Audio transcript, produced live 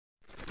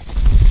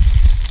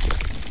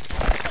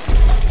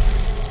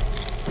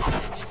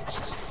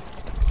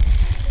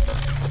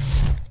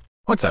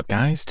What's up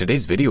guys?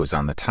 Today's video is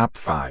on the top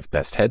 5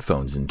 best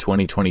headphones in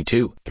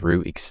 2022.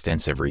 Through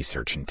extensive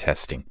research and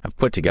testing, I've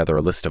put together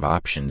a list of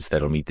options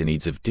that'll meet the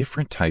needs of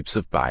different types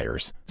of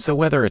buyers. So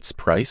whether it's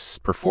price,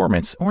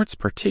 performance, or its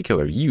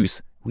particular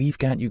use, we've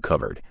got you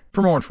covered.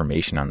 For more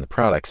information on the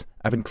products,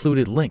 I've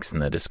included links in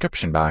the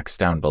description box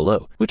down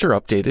below, which are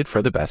updated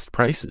for the best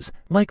prices.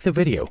 Like the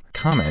video,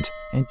 comment,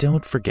 and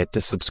don't forget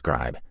to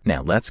subscribe.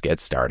 Now let's get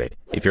started.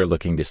 If you're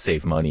looking to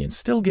save money and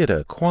still get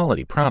a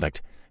quality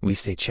product, we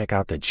say check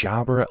out the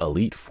Jabra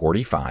Elite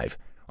 45,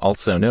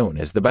 also known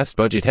as the best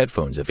budget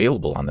headphones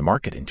available on the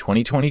market in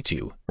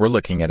 2022. We're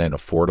looking at an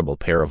affordable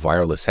pair of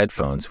wireless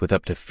headphones with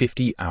up to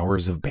 50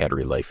 hours of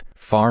battery life,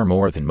 far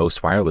more than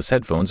most wireless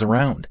headphones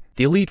around.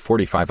 The Elite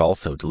 45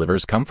 also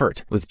delivers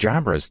comfort, with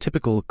Jabra's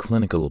typical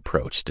clinical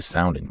approach to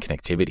sound and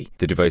connectivity.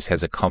 The device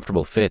has a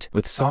comfortable fit,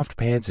 with soft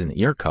pads in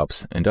the ear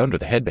cups and under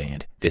the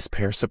headband. This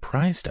pair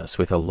surprised us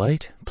with a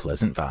light,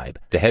 pleasant vibe.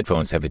 The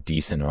headphones have a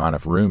decent amount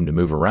of room to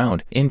move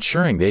around,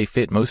 ensuring they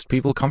fit most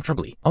people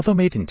comfortably. Although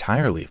made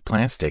entirely of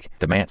plastic,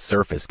 the matte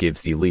surface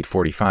gives the Elite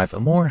 45 a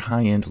more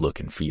high-end look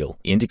and feel.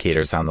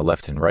 Indicators on the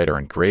left and right are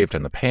engraved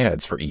on the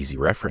pads for easy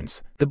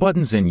reference. The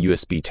buttons and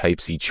USB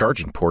Type-C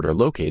charging port are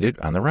located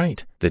on the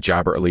right. The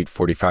Jabra Elite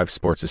 45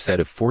 sports a set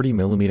of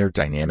 40mm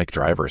dynamic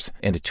drivers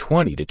and a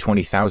 20 to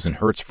 20,000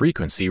 Hz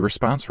frequency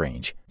response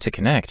range. To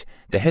connect,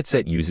 the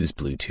headset uses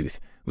Bluetooth.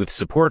 With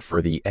support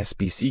for the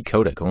SBC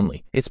codec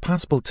only, it's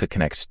possible to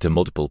connect to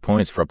multiple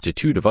points for up to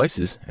 2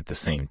 devices at the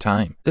same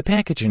time. The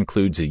package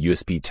includes a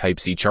USB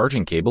Type-C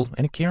charging cable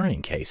and a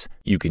carrying case.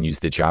 You can use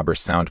the Jabra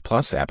Sound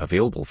Plus app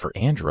available for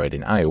Android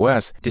and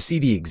iOS to see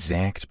the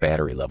exact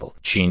battery level,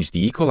 change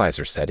the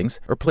equalizer settings,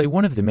 or play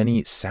one of the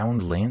many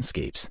sound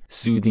landscapes,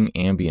 soothing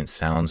ambient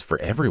sounds for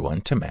everyone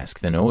to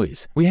mask the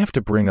noise. We have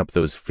to bring up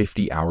those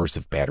 50 hours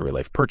of battery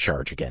life per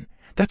charge again.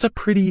 That's a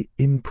pretty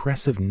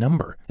impressive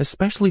number,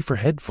 especially for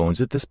headphones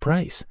at this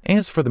price.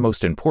 As for the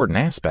most important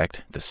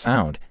aspect, the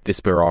sound, this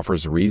pair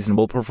offers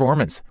reasonable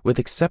performance with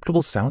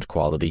acceptable sound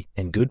quality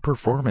and good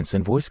performance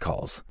in voice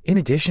calls. In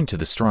addition to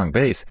the strong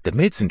bass, the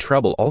mids and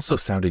treble also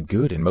sounded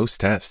good in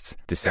most tests.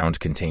 The sound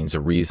contains a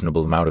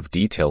reasonable amount of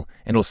detail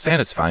and will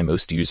satisfy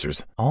most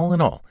users. All in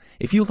all,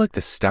 if you like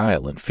the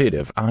style and fit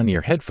of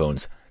on-ear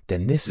headphones,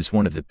 then this is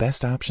one of the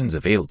best options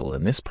available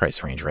in this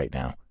price range right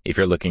now. If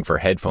you're looking for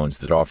headphones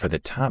that offer the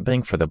top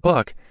bang for the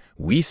buck,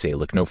 we say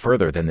look no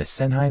further than the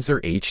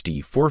Sennheiser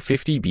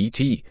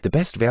HD450BT, the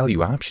best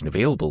value option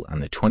available on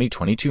the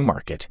 2022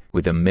 market.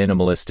 With a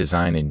minimalist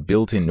design and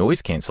built-in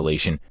noise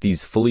cancellation,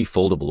 these fully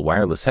foldable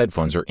wireless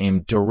headphones are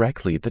aimed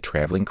directly at the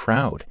traveling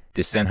crowd.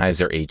 The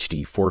Sennheiser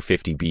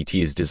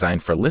HD450BT is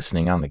designed for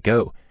listening on the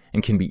go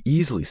and can be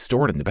easily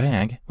stored in the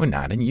bag when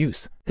not in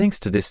use. Thanks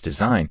to this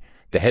design,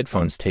 the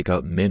headphones take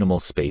up minimal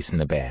space in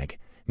the bag,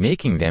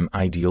 making them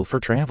ideal for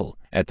travel.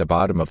 At the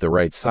bottom of the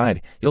right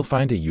side, you'll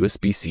find a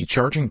USB-C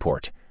charging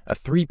port, a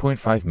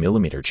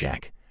 3.5mm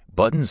jack,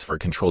 buttons for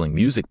controlling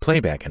music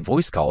playback and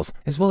voice calls,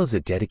 as well as a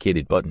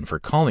dedicated button for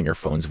calling your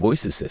phone's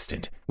voice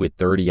assistant. With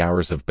 30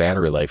 hours of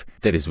battery life,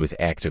 that is with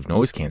active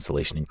noise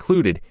cancellation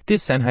included,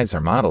 this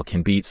Sennheiser model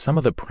can beat some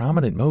of the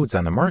prominent modes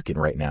on the market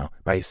right now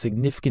by a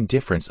significant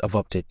difference of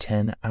up to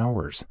 10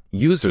 hours.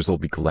 Users will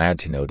be glad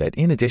to know that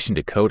in addition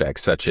to codecs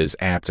such as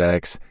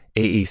AptX,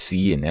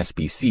 AAC, and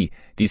SBC,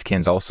 these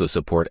cans also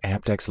support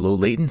AptX low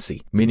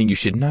latency, meaning you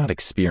should not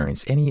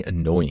experience any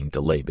annoying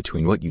delay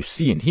between what you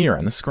see and hear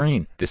on the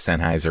screen. The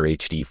Sennheiser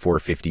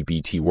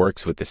HD450BT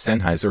works with the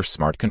Sennheiser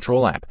Smart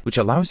Control app, which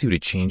allows you to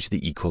change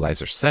the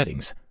equalizer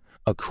settings,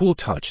 a cool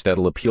touch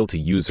that'll appeal to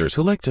users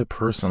who like to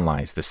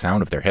personalize the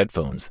sound of their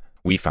headphones.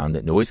 We found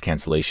that noise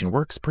cancellation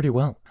works pretty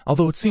well,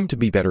 although it seemed to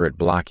be better at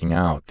blocking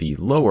out the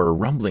lower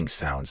rumbling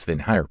sounds than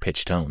higher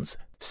pitched tones.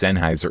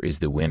 Sennheiser is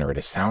the winner at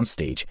a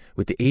soundstage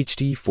with the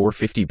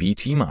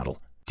HD450BT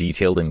model.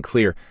 Detailed and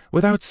clear,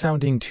 without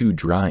sounding too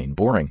dry and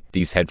boring,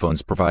 these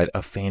headphones provide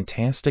a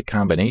fantastic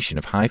combination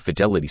of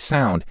high-fidelity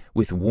sound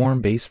with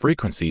warm bass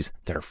frequencies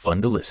that are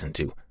fun to listen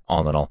to.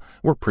 All in all,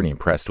 we're pretty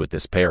impressed with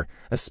this pair,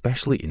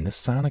 especially in the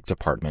sonic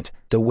department.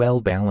 The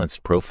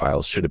well-balanced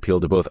profiles should appeal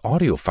to both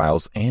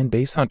audiophiles and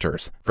bass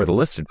hunters. For the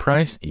listed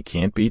price, you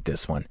can't beat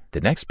this one.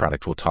 The next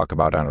product we'll talk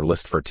about on our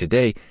list for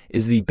today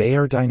is the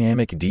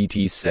Beyerdynamic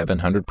DT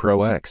 700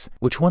 Pro X,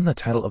 which won the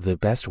title of the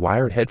best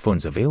wired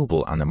headphones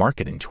available on the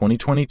market in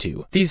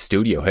 2022. These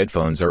studio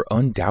headphones are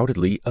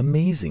undoubtedly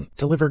amazing,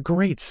 deliver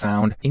great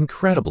sound,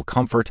 incredible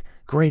comfort,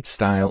 great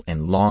style,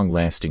 and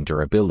long-lasting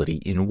durability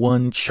in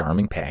one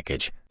charming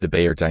package. The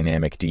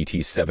Beyerdynamic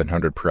DT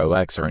 700 Pro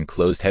X are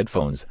enclosed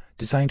headphones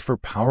designed for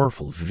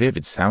powerful,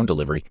 vivid sound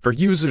delivery for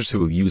users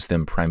who use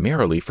them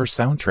primarily for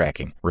sound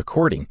tracking,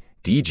 recording,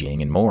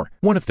 DJing, and more.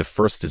 One of the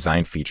first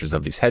design features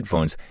of these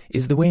headphones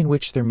is the way in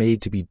which they're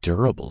made to be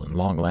durable and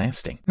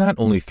long-lasting, not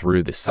only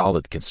through the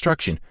solid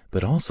construction,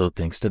 but also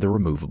thanks to the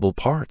removable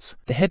parts.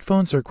 The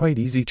headphones are quite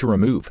easy to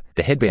remove.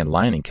 The headband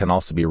lining can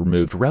also be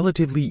removed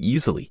relatively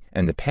easily,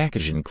 and the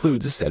package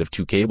includes a set of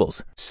 2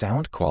 cables.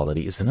 Sound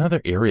quality is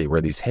another area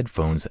where these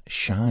headphones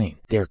shine.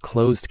 They're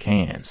closed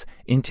cans,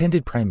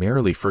 intended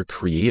primarily for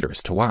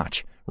creators to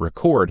watch,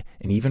 record,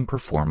 and even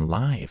perform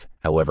live.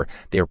 However,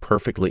 they are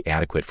perfectly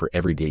adequate for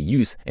everyday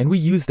use, and we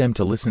use them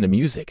to listen to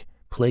music,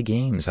 play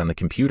games on the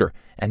computer,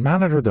 and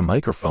monitor the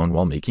microphone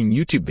while making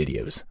YouTube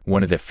videos.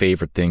 One of the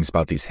favorite things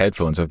about these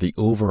headphones are the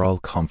overall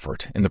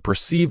comfort and the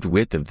perceived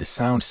width of the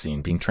sound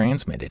scene being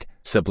transmitted.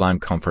 Sublime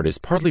comfort is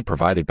partly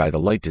provided by the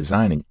light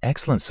design and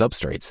excellent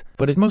substrates,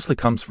 but it mostly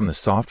comes from the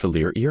soft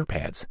velour ear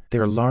pads. They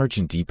are large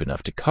and deep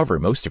enough to cover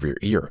most of your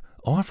ear,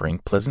 offering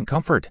pleasant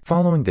comfort.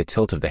 Following the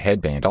tilt of the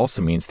headband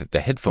also means that the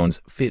headphones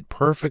fit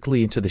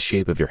perfectly into the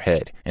shape of your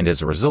head, and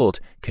as a result,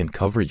 can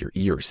cover your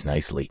ears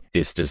nicely.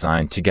 This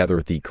design, together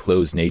with the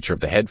closed nature of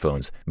the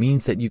headphones,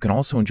 means that you can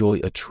also enjoy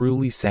a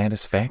truly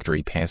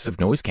satisfactory passive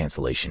noise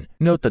cancellation.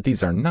 Note that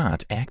these are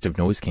not active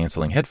noise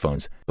cancelling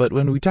headphones, but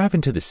when we dive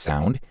into the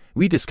sound,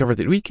 we discover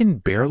that we can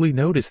barely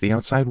notice the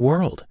outside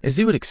world. As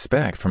you would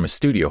expect from a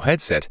studio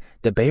headset,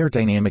 the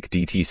Beyerdynamic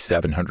DT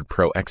 700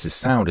 Pro X's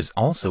sound is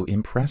also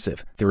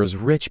impressive. There is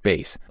rich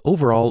bass,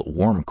 overall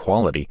warm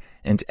quality,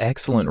 and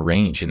excellent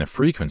range in the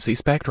frequency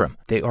spectrum.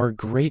 They are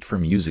great for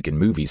music and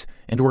movies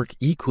and work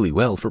equally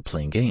well for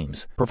playing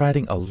games,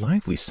 providing a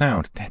lively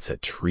sound that's a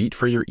treat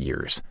for your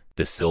ears.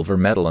 The silver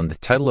medal and the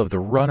title of the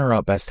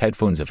runner-up best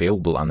headphones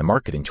available on the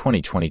market in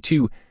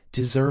 2022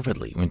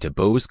 deservedly went to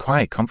Bose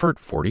QuietComfort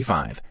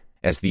 45.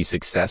 As the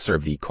successor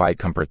of the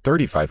QuietComfort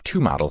 35 2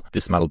 model,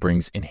 this model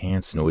brings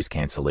enhanced noise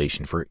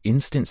cancellation for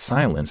instant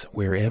silence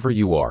wherever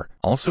you are.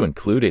 Also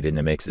included in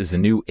the mix is a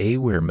new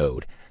Aware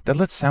mode that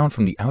lets sound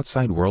from the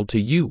outside world to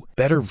you,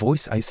 better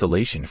voice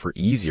isolation for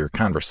easier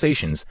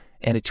conversations,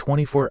 and a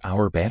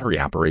 24-hour battery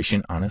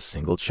operation on a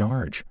single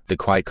charge. The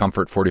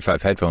QuietComfort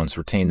 45 headphones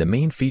retain the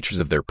main features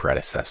of their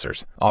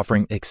predecessors,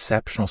 offering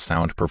exceptional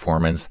sound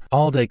performance,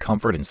 all-day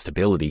comfort and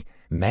stability,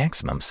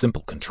 maximum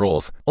simple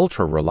controls,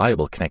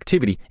 ultra-reliable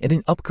connectivity, and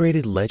an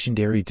upgraded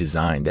legendary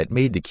design that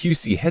made the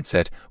QC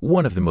headset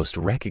one of the most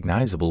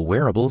recognizable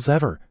wearables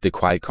ever. The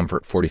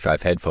QuietComfort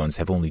 45 headphones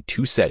have only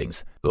 2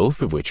 settings,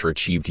 both of which are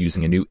achieved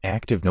using a new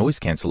active noise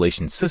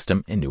cancellation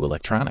system and new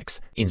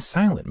electronics. In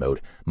silent mode,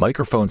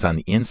 microphones on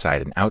the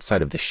inside and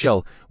outside of the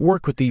shell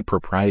work with the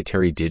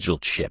proprietary digital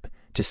chip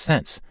to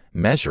sense,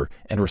 measure,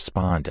 and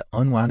respond to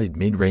unwanted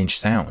mid-range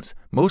sounds,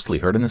 mostly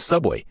heard in the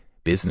subway,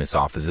 business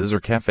offices, or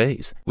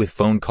cafes. With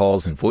phone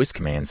calls and voice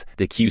commands,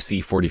 the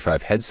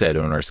QC45 headset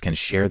owners can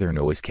share their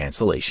noise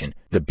cancellation.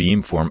 The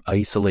beamform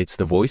isolates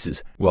the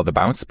voices, while the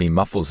bounce beam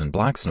muffles and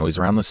blocks noise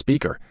around the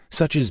speaker,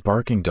 such as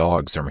barking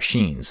dogs or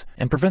machines,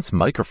 and prevents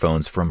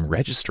microphones from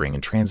registering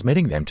and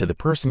transmitting them to the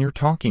person you're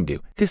talking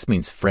to. This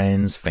means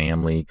friends,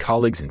 family,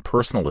 colleagues, and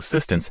personal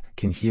assistants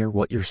can hear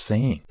what you're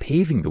saying,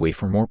 paving the way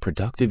for more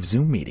productive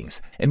Zoom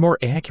meetings and more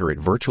accurate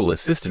virtual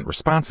assistant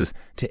responses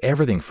to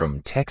everything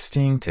from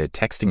texting to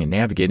texting and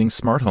navigating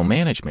smart home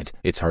management.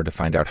 It's hard to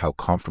find out how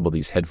comfortable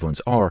these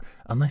headphones are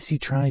unless you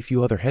try a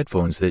few other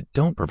headphones that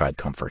don't provide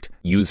comfort.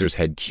 Users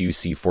had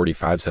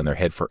QC45s on their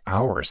head for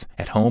hours,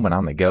 at home and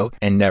on the go,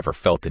 and never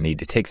felt the need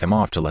to take them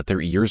off to let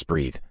their ears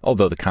breathe.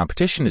 Although the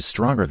competition is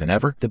stronger than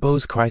ever, the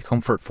Bose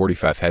QuietComfort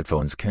 45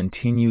 headphones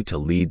continue to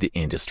lead the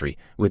industry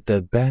with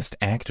the best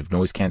active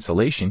noise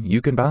cancellation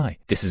you can buy.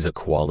 This is a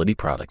quality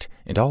product,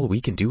 and all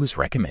we can do is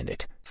recommend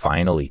it.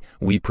 Finally,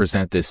 we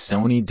present the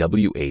Sony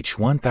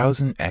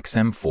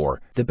WH-1000XM4,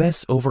 the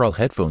best overall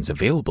headphones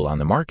available on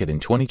the market in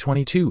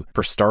 2022.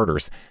 For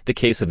starters, the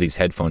case of these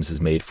headphones is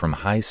made from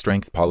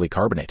high-strength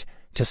polycarbonate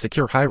to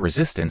secure high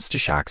resistance to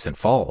shocks and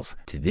falls.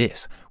 To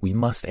this, we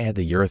must add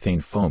the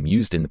urethane foam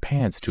used in the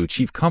pads to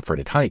achieve comfort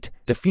at height.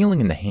 The feeling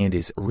in the hand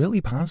is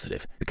really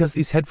positive because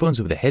these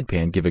headphones with a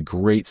headband give a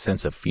great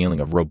sense of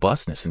feeling of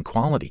robustness and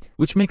quality,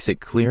 which makes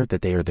it clear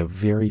that they are the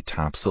very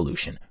top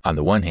solution. On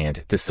the one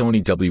hand, the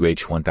Sony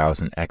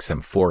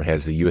WH-1000XM4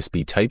 has the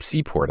USB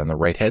Type-C port on the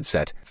right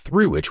headset,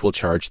 through which we'll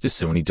charge the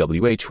Sony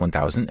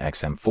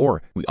WH-1000XM4.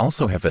 We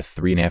also have a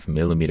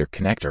 3.5mm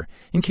connector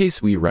in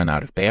case we run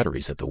out of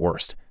batteries at the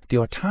worst. The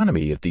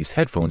autonomy of these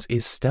headphones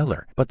is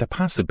stellar, but the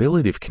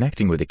possibility of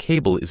connecting with a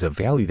cable is a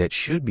value that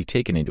should be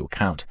taken into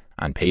account.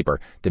 On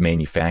paper, the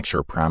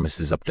manufacturer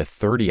promises up to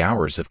 30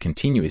 hours of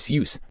continuous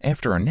use.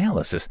 After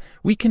analysis,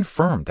 we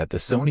confirm that the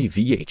Sony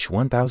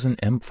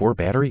WH-1000M4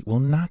 battery will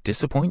not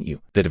disappoint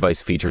you. The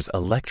device features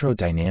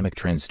electrodynamic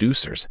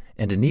transducers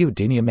and a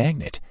neodymium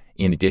magnet,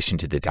 in addition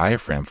to the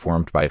diaphragm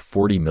formed by a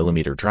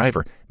 40mm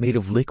driver made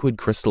of liquid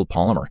crystal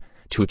polymer,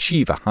 to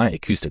achieve a high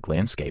acoustic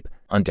landscape.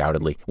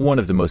 Undoubtedly, one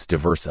of the most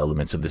diverse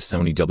elements of the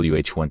Sony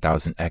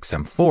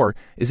WH-1000XM4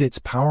 is its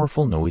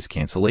powerful noise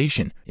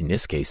cancellation. In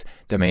this case,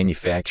 the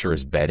manufacturer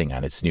is betting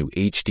on its new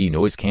HD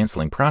noise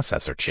cancelling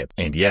processor chip.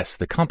 And yes,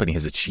 the company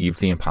has achieved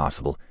the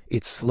impossible.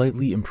 It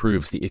slightly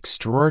improves the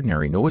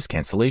extraordinary noise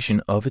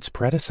cancellation of its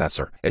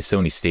predecessor. As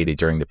Sony stated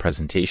during the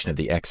presentation of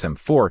the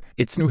XM4,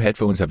 its new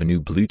headphones have a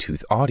new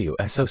Bluetooth audio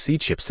SoC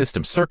chip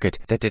system circuit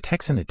that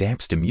detects and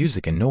adapts to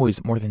music and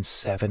noise more than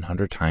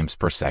 700 times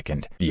per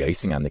second. The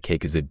icing on the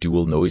cake is a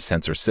dual noise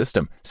sensor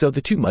system, so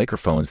the 2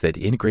 microphones that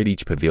integrate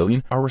each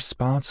pavilion are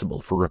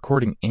responsible for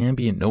recording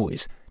ambient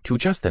noise to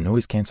adjust the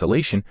noise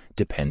cancellation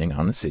depending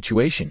on the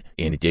situation.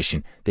 In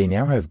addition, they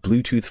now have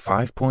Bluetooth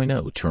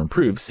 5.0 to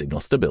improve signal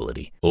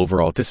stability.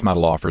 Overall, this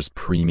model offers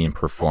premium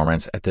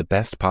performance at the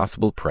best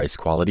possible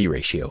price-quality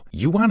ratio.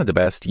 You wanted the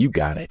best, you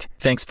got it.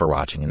 Thanks for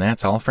watching, and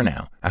that's all for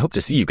now. I hope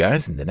to see you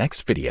guys in the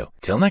next video.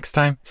 Till next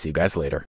time, see you guys later.